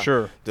wrenched by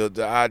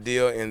the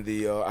idea and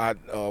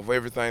of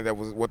everything that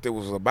was what it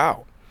was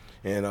about.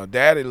 And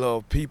Daddy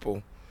loved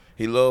people.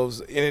 He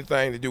loves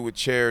anything to do with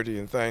charity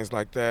and things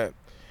like that.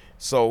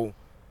 So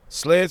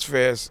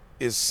Sledgefest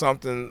is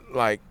something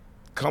like,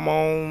 come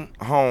on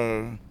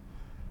home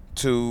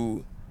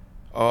to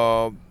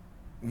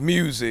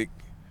music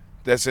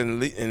that's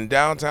in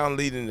downtown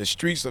Leighton, the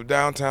streets of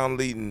downtown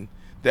Leighton,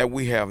 that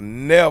we have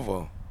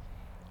never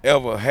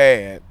ever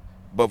had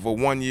but for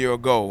 1 year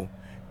ago,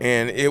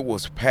 and it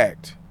was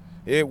packed.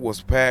 It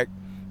was packed.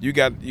 You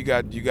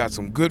got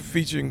some good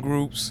featuring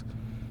groups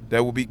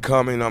that will be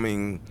coming. I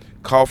mean,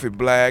 Coffee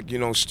Black, you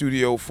know,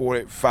 Studio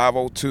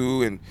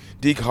 502, and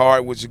Deke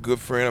Hart, which is a good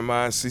friend of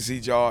mine,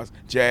 CC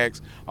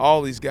Jags.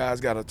 All these guys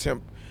got a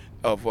temp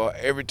of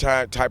every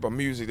type of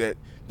music that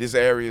this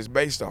area is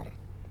based on.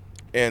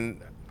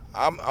 And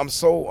I'm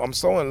so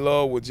in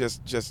love with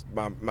just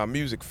my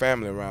music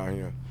family around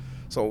here.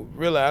 So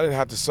really, I didn't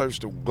have to search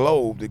the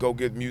globe to go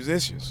get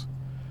musicians.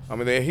 I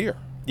mean, they're here.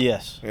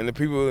 Yes. And the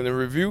people in the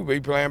Revue be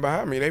playing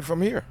behind me. They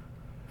from here.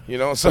 You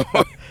know, so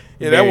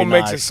yeah, that Very what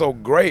makes nice. it so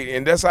great.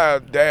 And that's how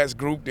Dad's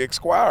group, the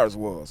Esquires,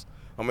 was.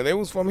 I mean, they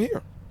was from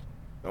here.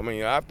 I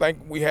mean, I think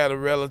we had a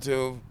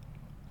relative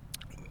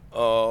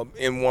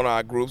in one of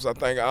our groups. I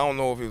don't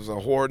know if it was a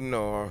Horton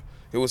or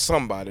it was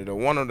somebody, though,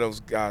 one of those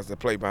guys that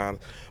played behind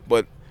us.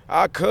 But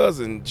our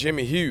cousin,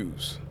 Jimmy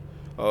Hughes,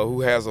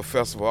 who has a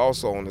festival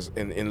also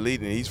in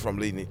Leighton, he's from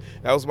Leighton.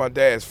 That was my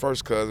dad's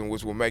first cousin,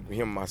 which will make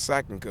him my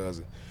second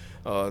cousin.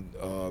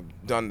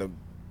 Done the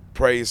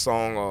praise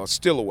song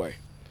Still Away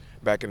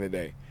back in the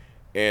day.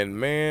 And,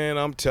 man,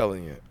 I'm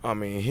telling you, I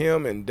mean,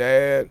 him and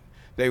Dad,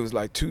 they was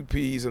like two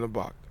peas in a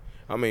box.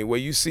 I mean, where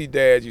you see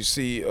Dad, you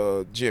see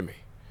Jimmy.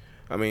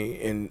 I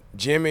mean, and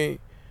Jimmy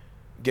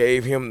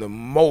gave him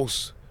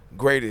the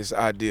greatest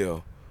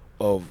idea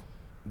of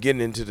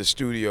getting into the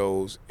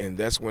studios, and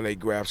that's when they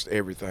grasped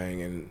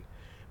everything. And,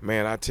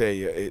 man, I tell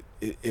you,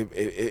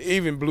 it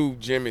even blew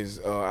Jimmy's,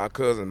 our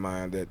cousin,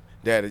 mind that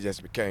Dad had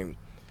just became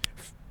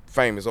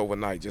famous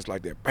overnight, just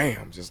like that,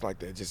 bam, just like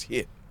that, just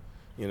hit,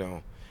 you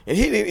know. And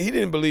he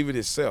didn't believe it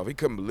himself. He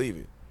couldn't believe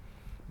it.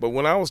 But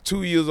when I was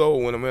 2 years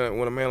old, when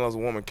a Man Loves a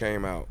Woman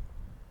came out,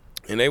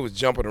 and they was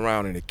jumping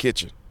around in the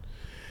kitchen,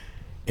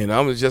 and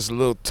I was just a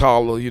little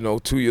taller,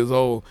 2 years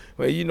old.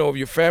 Well, if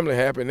your family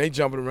happy and they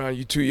jumping around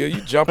you 2 years,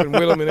 you jumping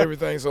with them and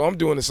everything. So I'm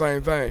doing the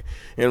same thing.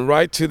 And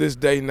right to this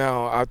day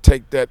now, I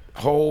take that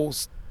whole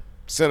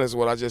sentence,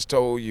 what I just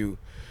told you,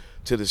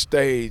 to the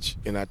stage,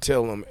 and I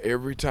tell them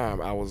every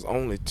time. I was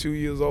only 2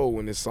 years old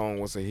when this song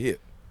was a hit,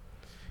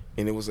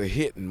 and it was a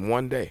hit in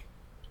one day.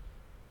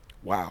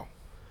 Wow.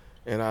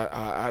 And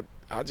I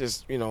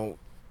just,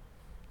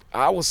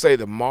 I would say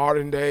the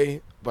modern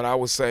day, but I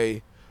would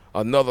say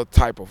another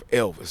type of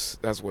Elvis.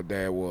 That's what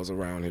Dad was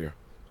around here.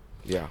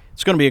 Yeah.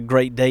 It's going to be a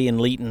great day in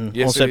Leighton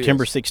on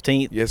September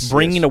 16th. Yes,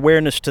 bringing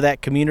awareness to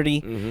that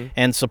community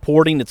and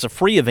supporting. It's a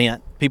free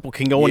event. People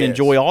can go and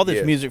enjoy all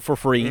this music for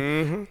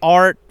free.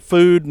 Art,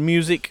 food,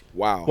 music.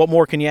 Wow. What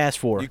more can you ask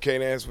for? You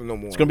can't ask for no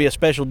more. It's going to be a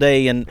special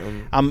day,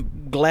 and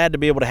I'm glad to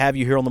be able to have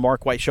you here on the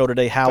Mark White Show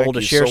today, Howell,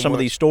 to share some of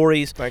these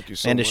stories. Thank you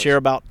so and much. to share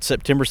about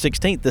September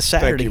 16th, this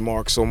Saturday. Thank you,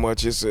 Mark, so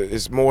much.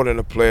 It's more than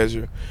a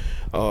pleasure.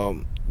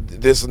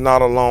 This is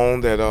not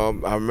alone. That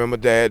I remember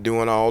Dad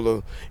doing all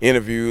the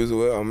interviews.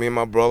 Me and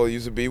my brother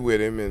used to be with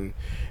him,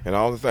 and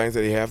all the things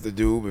that he have to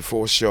do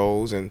before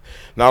shows. And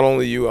not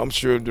only you, I'm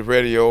sure the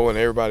radio and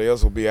everybody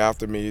else will be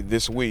after me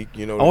this week,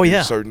 to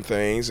do certain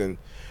things.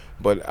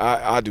 But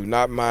I do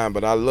not mind.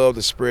 But I love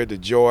to spread the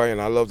joy, and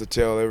I love to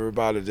tell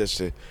everybody just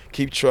to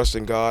keep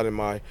trusting God. And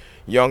my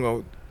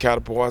younger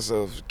counterparts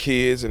of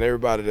kids and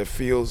everybody that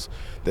feels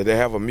that they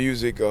have a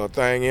music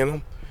thing in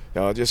them,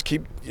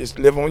 just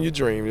live on your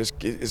dream.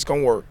 It's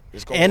gonna work.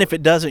 And if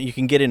it doesn't, you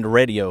can get into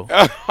radio.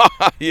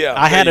 Yeah,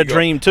 I had a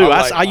dream too.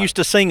 I used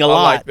to sing a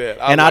lot, like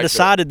that. I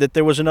decided that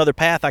there was another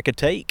path I could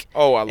take.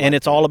 And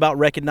it's all about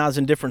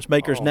recognizing difference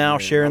makers now,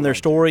 sharing their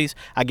stories.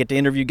 I get to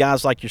interview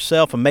guys like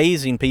yourself,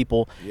 amazing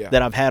people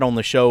that I've had on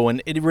the show,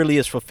 and it really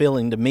is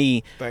fulfilling to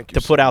me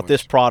to put out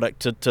this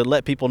product to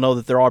let people know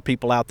that there are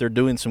people out there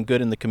doing some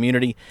good in the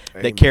community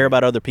that care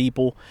about other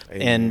people,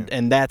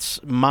 and that's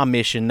my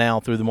mission now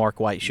through the Mark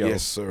White Show.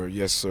 Yes, sir.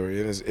 Yes, sir.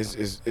 It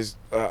is.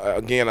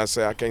 Again, I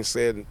say I can't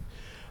say it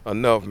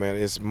enough, man.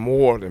 It's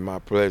more than my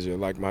pleasure.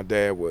 Like my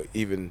dad would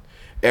even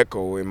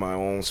echo in my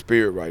own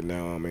spirit right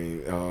now. I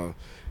mean,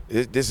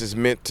 this is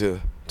meant to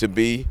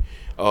be.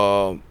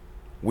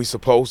 We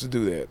supposed to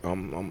do that.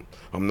 I'm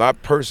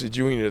not Percy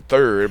Jr.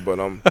 III,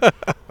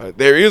 but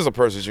there is a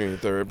Percy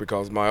Jr. III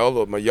because my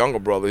younger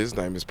brother, his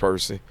name is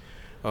Percy,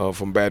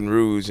 from Baton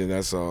Rouge, and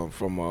that's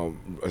from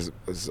his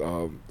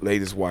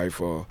latest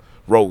wife,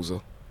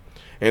 Rosa.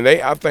 And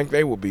I think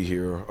they will be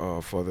here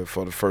for the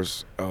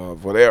first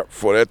for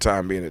their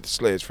time being at the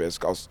Sledgefest,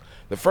 because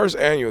the first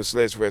annual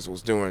Sledgefest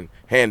was during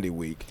Handy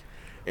Week.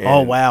 And,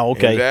 oh wow!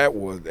 Okay.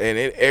 And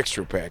it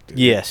extra packed it.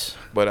 Yes.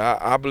 But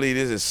I believe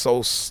this is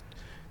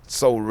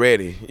so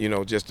ready,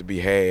 just to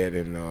be had,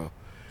 and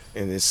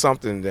it's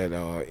something that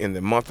in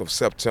the month of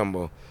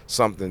September,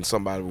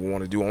 somebody would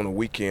want to do on a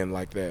weekend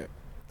like that.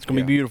 It's going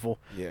to be beautiful.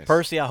 Yes.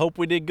 Percy, I hope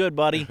we did good,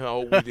 buddy. I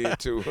hope we did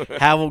too.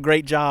 Have a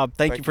great job.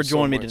 Thank you for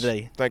joining me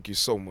today. Thank you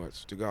so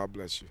much. To God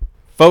bless you.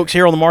 Folks,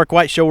 here on the Mark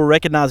White Show, we're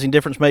recognizing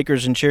difference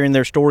makers and sharing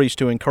their stories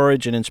to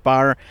encourage and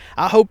inspire.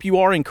 I hope you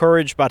are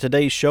encouraged by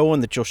today's show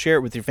and that you'll share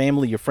it with your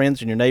family, your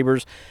friends, and your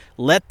neighbors.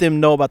 Let them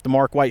know about the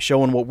Mark White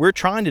Show and what we're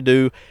trying to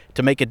do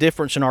to make a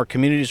difference in our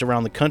communities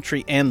around the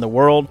country and the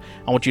world.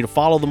 I want you to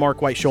follow the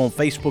Mark White Show on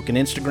Facebook and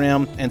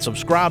Instagram, and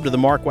subscribe to the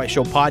Mark White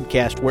Show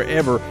podcast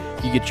wherever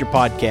you get your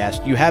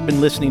podcast. You have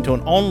been listening to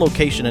an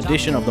on-location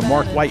edition of the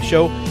Mark White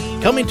Show,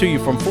 coming to you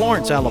from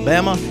Florence,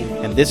 Alabama,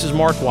 and this is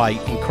Mark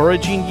White,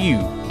 encouraging you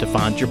to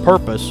find your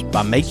purpose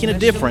by making a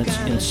difference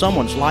in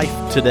someone's life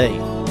today.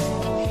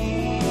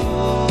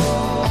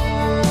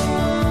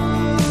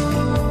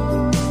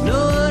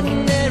 No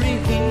ordinary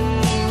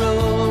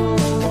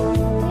hero,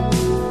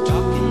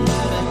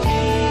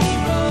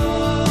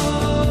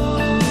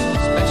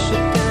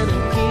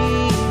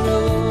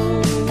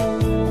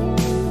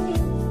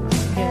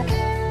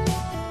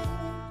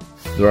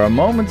 There are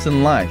moments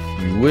in life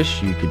you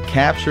wish you could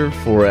capture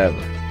forever.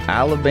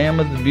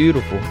 Alabama the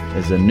Beautiful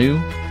is a new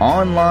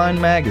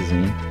online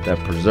magazine that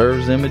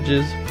preserves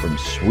images from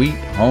sweet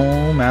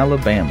home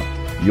Alabama.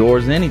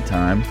 Yours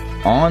anytime,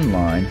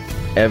 online,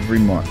 every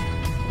month,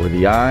 where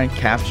the eye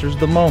captures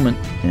the moment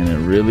and it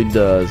really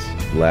does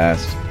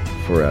last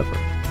forever.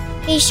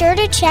 Be sure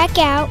to check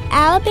out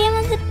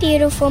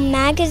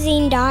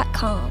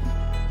alabamathebeautifulmagazine.com.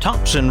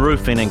 Thompson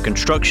Roofing and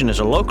Construction is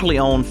a locally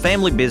owned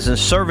family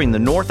business serving the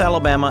North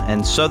Alabama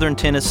and Southern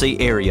Tennessee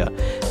area.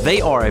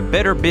 They are a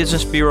Better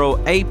Business Bureau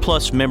A+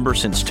 member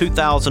since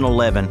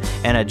 2011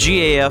 and a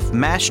GAF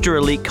Master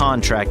Elite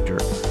Contractor.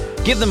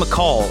 Give them a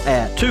call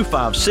at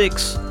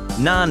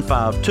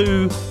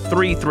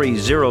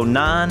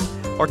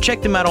 256-952-3309 or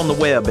check them out on the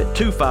web at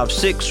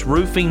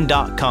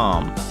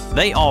 256roofing.com.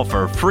 They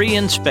offer free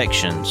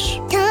inspections.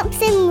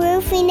 Thompson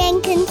Roofing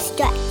and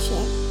Construction.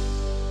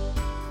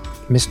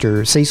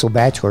 Mr. Cecil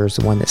Batchelor is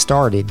the one that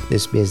started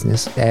this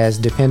business as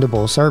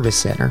Dependable Service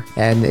Center.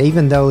 And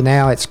even though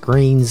now it's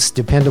Green's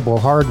Dependable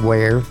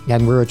Hardware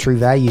and we're a True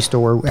Value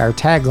store, our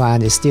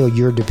tagline is still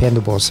Your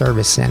Dependable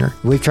Service Center.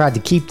 We've tried to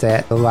keep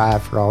that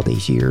alive for all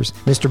these years.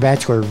 Mr.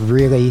 Batchelor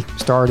really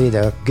started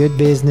a good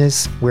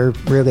business. We're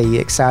really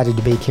excited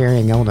to be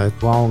carrying on a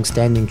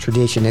long-standing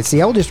tradition. It's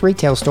the oldest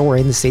retail store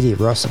in the city of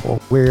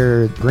Russellville.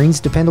 We're Green's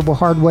Dependable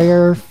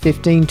Hardware,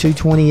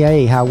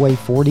 15220A Highway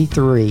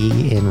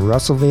 43 in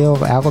Russellville,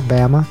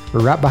 Alabama.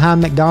 We're right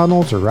behind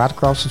McDonald's or right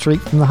across the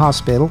street from the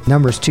hospital.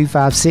 Number is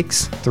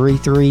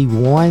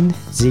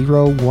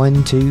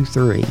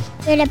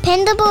 256-331-0123. Your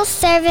Dependable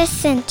Service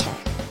Center.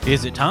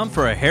 Is it time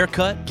for a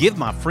haircut? Give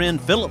my friend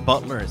Philip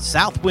Butler at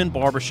Southwind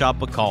Barbershop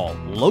a call,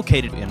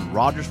 located in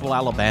Rogersville,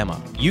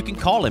 Alabama. You can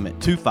call him at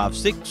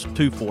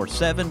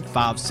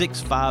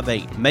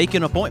 256-247-5658. Make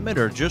an appointment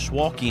or just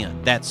walk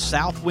in. That's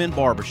Southwind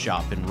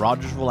Barbershop in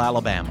Rogersville,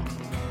 Alabama.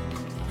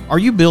 Are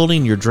you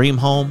building your dream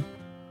home?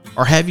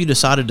 Or have you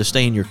decided to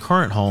stay in your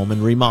current home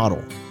and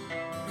remodel?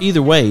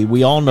 Either way,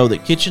 we all know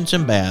that kitchens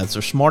and baths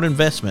are smart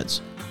investments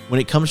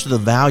when it comes to the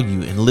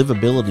value and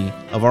livability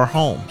of our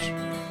homes.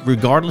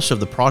 Regardless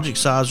of the project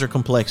size or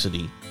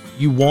complexity,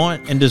 you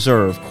want and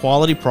deserve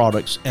quality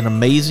products and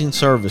amazing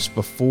service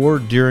before,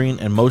 during,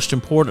 and most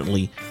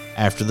importantly,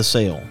 after the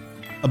sale.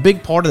 A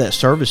big part of that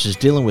service is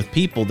dealing with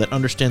people that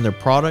understand their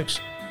products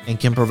and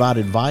can provide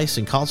advice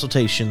and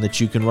consultation that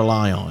you can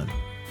rely on.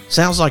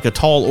 Sounds like a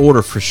tall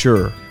order for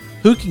sure.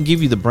 Who can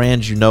give you the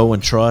brands you know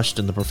and trust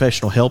and the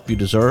professional help you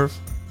deserve?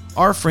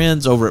 Our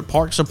friends over at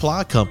Park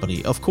Supply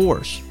Company, of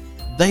course.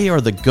 They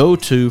are the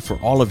go-to for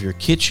all of your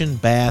kitchen,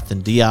 bath,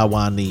 and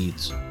DIY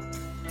needs.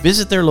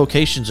 Visit their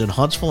locations in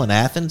Huntsville and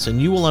Athens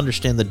and you will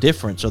understand the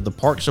difference of the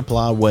Park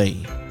Supply way.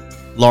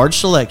 Large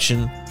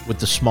selection with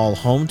the small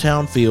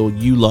hometown feel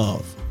you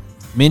love.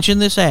 Mention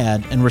this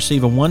ad and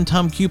receive a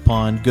one-time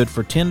coupon good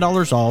for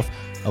 $10 off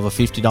of a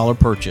 $50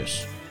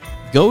 purchase.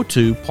 Go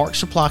to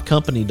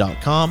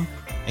parksupplycompany.com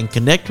and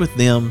connect with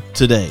them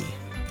today.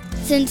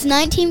 Since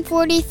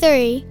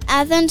 1943,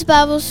 Athens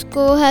Bible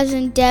School has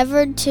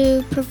endeavored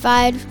to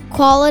provide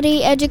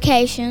quality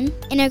education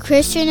in a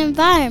Christian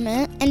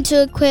environment and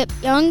to equip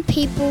young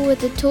people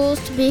with the tools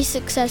to be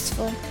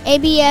successful.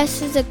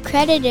 ABS is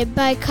accredited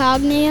by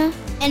Cognia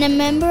and a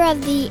member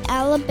of the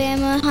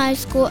Alabama High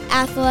School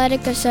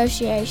Athletic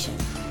Association.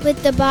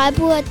 With the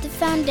Bible at the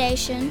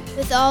foundation,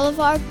 with all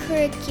of our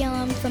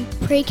curriculum from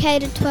pre-K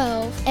to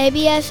 12,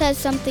 ABS has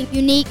something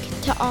unique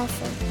to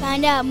offer.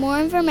 Find out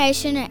more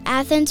information at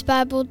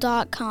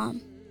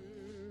athensbible.com.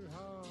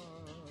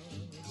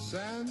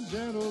 And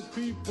gentle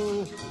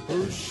people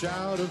who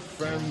shout a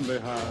friendly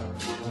hi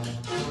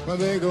when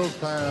they go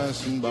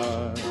passing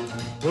by,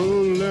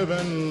 who live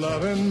and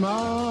love in my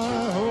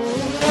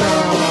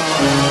hometown.